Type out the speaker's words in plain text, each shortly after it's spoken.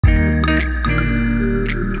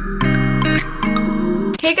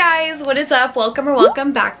Hey guys, what is up?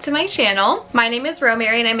 Welcome back to my channel. My name is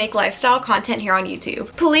Romary and I make lifestyle content here on YouTube.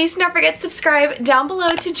 Please don't forget to subscribe down below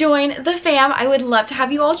to join the fam. I would love to have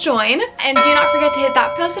you all join. And do not forget to hit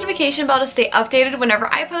that post notification bell to stay updated whenever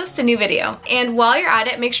I post a new video. And while you're at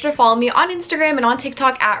it, make sure to follow me on Instagram and on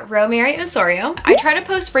TikTok at Romary Osorio. I try to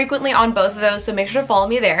post frequently on both of those, so make sure to follow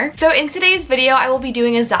me there. So in today's video, I will be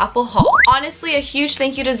doing a Zaful haul. Honestly, a huge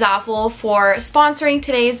thank you to Zaful for sponsoring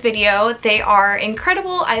today's video. They are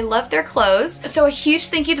incredible. I love their clothes. So a huge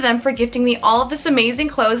thank you to them for gifting me all of this amazing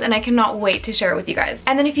clothes, and I cannot wait to share it with you guys.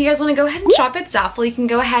 And then if you guys want to go ahead and shop at Zaful, you can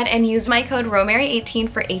go ahead and use my code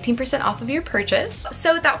Romary18 for 18% off of your purchase.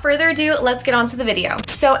 So without further ado, let's get on to the video.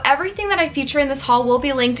 So everything that I feature in this haul will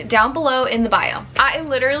be linked down below in the bio. I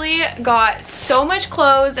literally got so much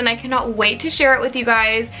clothes and I cannot wait to share it with you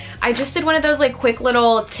guys. I just did one of those like quick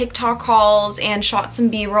little TikTok hauls and shot some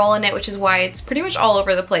B-roll in it, which is why it's pretty much all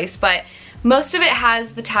over the place, but most of it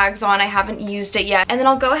has the tags on. I haven't used it yet. And then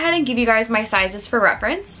I'll go ahead and give you guys my sizes for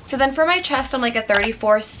reference. So then for my chest, I'm like a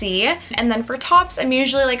 34C. And then for tops, I'm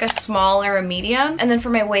usually like a small or a medium. And then for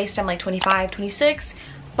my waist, I'm like 25, 26.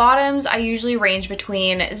 Bottoms, I usually range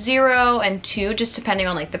between 0 and 2, just depending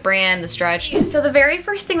on like the brand, the stretch. So the very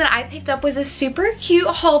first thing that I picked up was a super cute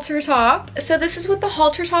halter top. So this is what the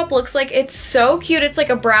halter top looks like. It's so cute. It's like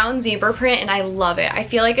a brown zebra print and I love it. I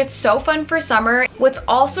feel like it's so fun for summer. What's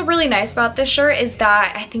also really nice about this shirt is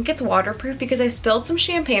that I think it's waterproof because I spilled some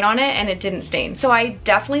champagne on it and it didn't stain. So I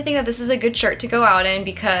definitely think that this is a good shirt to go out in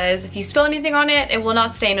because if you spill anything on it, it will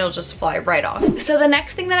not stain. It'll just fly right off. So the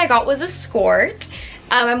next thing that I got was a skirt.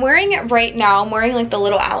 I'm wearing it right now. I'm wearing like the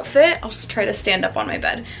little outfit. I'll just try to stand up on my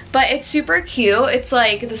bed. But it's super cute. It's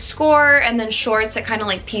like the skirt and then shorts that kind of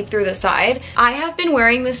like peep through the side. I have been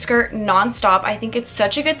wearing this skirt nonstop. I think it's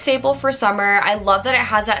such a good staple for summer. I love that it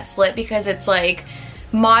has that slit because it's like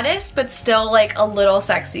modest but still like a little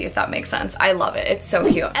sexy, if that makes sense. I love it. It's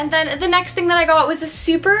so cute. And then the next thing that I got was a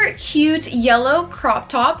super cute yellow crop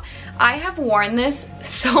top. I have worn this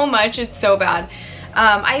so much. It's so bad.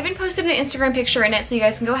 I even posted an Instagram picture in it, so you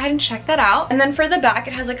guys can go ahead and check that out. And then for the back,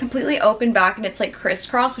 it has a completely open back and it's like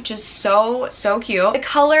crisscross, which is so cute. The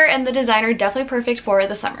color and the design are definitely perfect for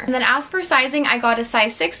the summer. And then as for sizing, I got a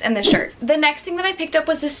size 6 in the shirt. The next thing that I picked up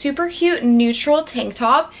was this super cute neutral tank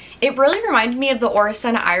top. It really reminded me of the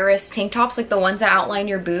Orison Iris tank tops, like the ones that outline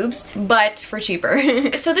your boobs, but for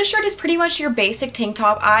cheaper. So this shirt is pretty much your basic tank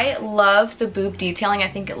top. I love the boob detailing. I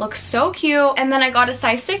think it looks so cute. And then I got a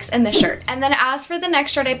size 6 in the shirt. And then as for the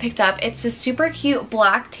next shirt I picked up, it's this super cute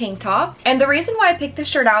black tank top. And the reason why I picked this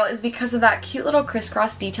shirt out is because of that cute little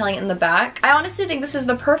crisscross detailing in the back. I honestly think this is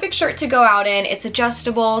the perfect shirt to go out in. It's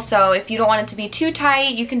adjustable, so if you don't want it to be too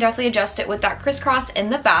tight, you can definitely adjust it with that crisscross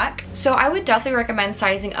in the back. So I would definitely recommend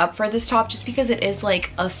sizing up for this top just because it is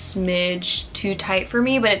like a smidge too tight for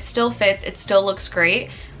me, but it still fits, it still looks great.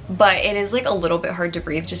 But it is like a little bit hard to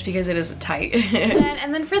breathe just because it is tight.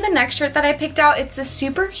 and then for the next shirt that I picked out, it's a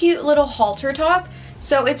super cute little halter top.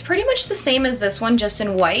 So it's pretty much the same as this one, just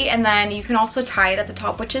in white, and then you can also tie it at the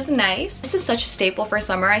top, which is nice. This is such a staple for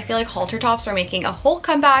summer. I feel like halter tops are making a whole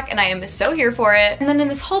comeback and I am so here for it. And then in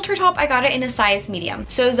this halter top, I got it in a size medium.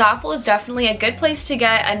 So Zaful is definitely a good place to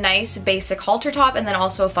get a nice basic halter top and then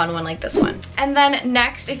also a fun one like this one. And then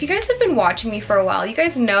next, if you guys have been watching me for a while, you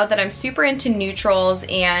guys know that I'm super into neutrals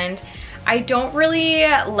and I don't really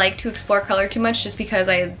like to explore color too much just because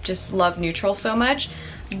I just love neutrals so much.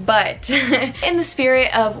 But in the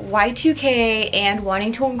spirit of Y2K and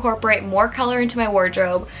wanting to incorporate more color into my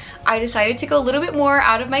wardrobe, I decided to go a little bit more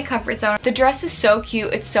out of my comfort zone. The dress is so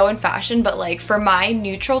cute, it's so in fashion, but like for my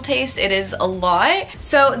neutral taste, it is a lot.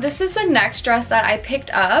 So this is the next dress that I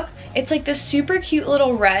picked up. It's like this super cute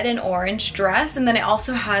little red and orange dress, and then it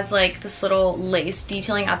also has like this little lace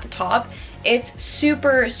detailing at the top. It's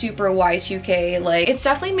super Y2K. Like, it's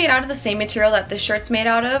definitely made out of the same material that this shirt's made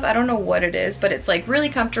out of. I don't know what it is, but it's like really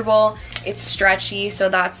comfortable. It's stretchy, so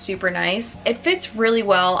that's super nice. It fits really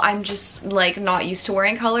well. I'm just like not used to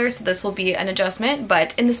wearing colors, so this will be an adjustment,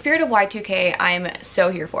 but in the spirit of Y2K, I'm so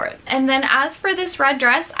here for it. And then as for this red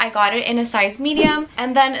dress, I got it in a size medium.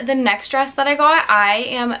 And then the next dress that I got, I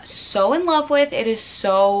am so in love with. It is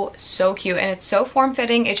so cute and it's so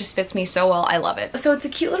form-fitting. It just fits me so well. I love it. So it's a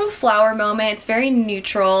cute little flower moment. It's very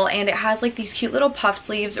neutral and it has like these cute little puff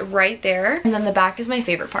sleeves right there. And then the back is my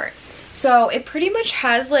favorite part. So it pretty much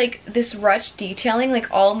has like this ruched detailing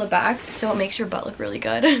like all in the back, so it makes your butt look really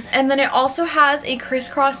good. And then it also has a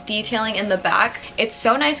crisscross detailing in the back. It's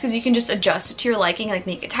so nice because you can just adjust it to your liking, like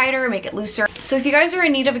make it tighter, make it looser. So if you guys are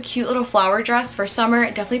in need of a cute little flower dress for summer,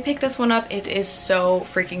 definitely pick this one up. It is so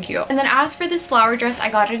freaking cute. And then as for this flower dress, I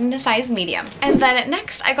got it in a size medium. And then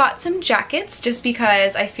next I got some jackets just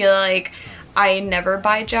because I feel like I never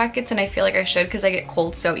buy jackets and I feel like I should because I get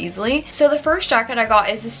cold so easily. So the first jacket I got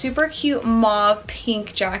is a super cute mauve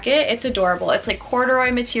pink jacket. It's adorable. It's like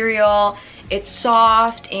corduroy material. It's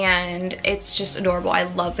soft and it's just adorable. I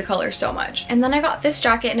love the color so much. And then I got this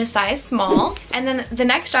jacket in a size small. And then the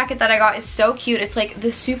next jacket that I got is so cute. It's like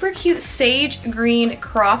the super cute sage green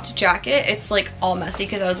cropped jacket. It's like all messy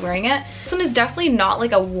because I was wearing it. This one is definitely not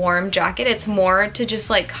like a warm jacket. It's more to just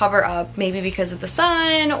like cover up maybe because of the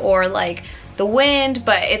sun or like the wind,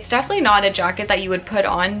 but it's definitely not a jacket that you would put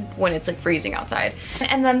on when it's like freezing outside.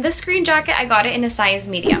 And then this green jacket, I got it in a size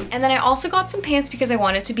medium. And then I also got some pants because I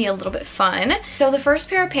wanted to be a little bit fun. So the first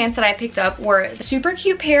pair of pants that I picked up were a super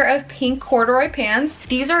cute pair of pink corduroy pants.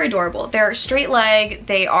 These are adorable. They're straight leg,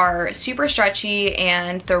 they are super stretchy,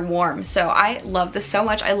 and they're warm. So I love this so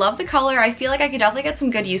much. I love the color. I feel like I could definitely get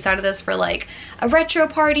some good use out of this for like a retro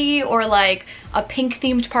party or like a pink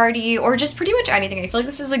themed party or just pretty much anything. I feel like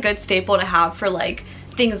this is a good staple to have for like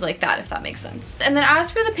things like that, if that makes sense. And then as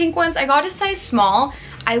for the pink ones, I got a size small.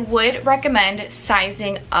 I would recommend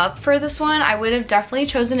sizing up for this one. I would have definitely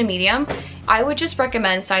chosen a medium. I would just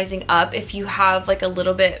recommend sizing up if you have like a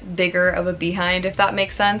little bit bigger of a behind, if that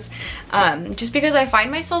makes sense. Just because I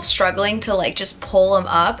find myself struggling to like just pull them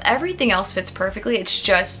up. Everything else fits perfectly. It's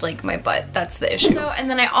just like my butt. That's the issue. So, and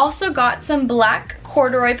then I also got some black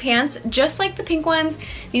corduroy pants, just like the pink ones.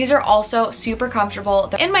 These are also super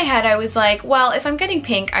comfortable. In my head, I was like, well, if I'm getting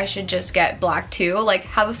pink, I should just get black too. Like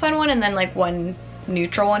have a fun one and then like one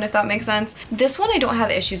neutral one, if that makes sense. This one I don't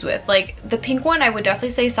have issues with. Like the pink one I would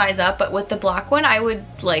definitely say size up, but with the black one I would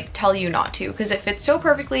like tell you not to because it fits so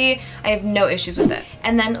perfectly. I have no issues with it.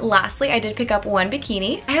 And then lastly, I did pick up one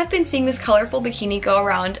bikini. I have been seeing this colorful bikini go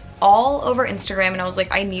around all over Instagram and I was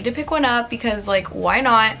like, I need to pick one up because like why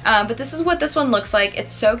not. But this is what this one looks like.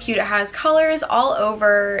 It's so cute. It has colors all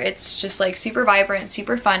over. It's just like super vibrant,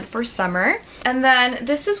 super fun for summer. And then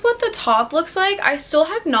this is what the top looks like. I still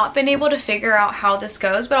have not been able to figure out how this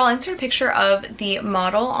goes, but I'll insert a picture of the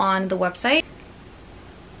model on the website.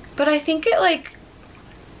 But I think it like,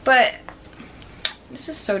 but this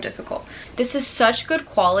is so difficult. This is such good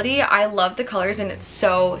quality. I love the colors and it's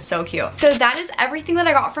so cute. So that is everything that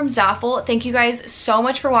I got from Zaful. Thank you guys so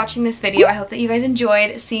much for watching this video. I hope that you guys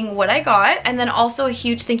enjoyed seeing what I got. And then also a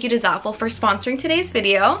huge thank you to Zaful for sponsoring today's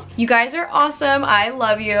video. You guys are awesome. I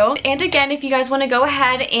love you. And again, if you guys want to go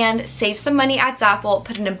ahead and save some money at Zaful,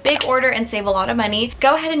 put in a big order and save a lot of money,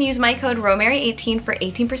 go ahead and use my code Romary18 for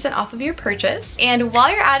 18% off of your purchase. And while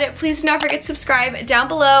you're at it, please do not forget to subscribe down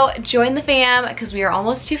below. Join the fam because we are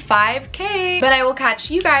almost to 5K. But I will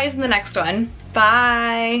catch you guys in the next one.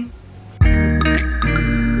 Bye.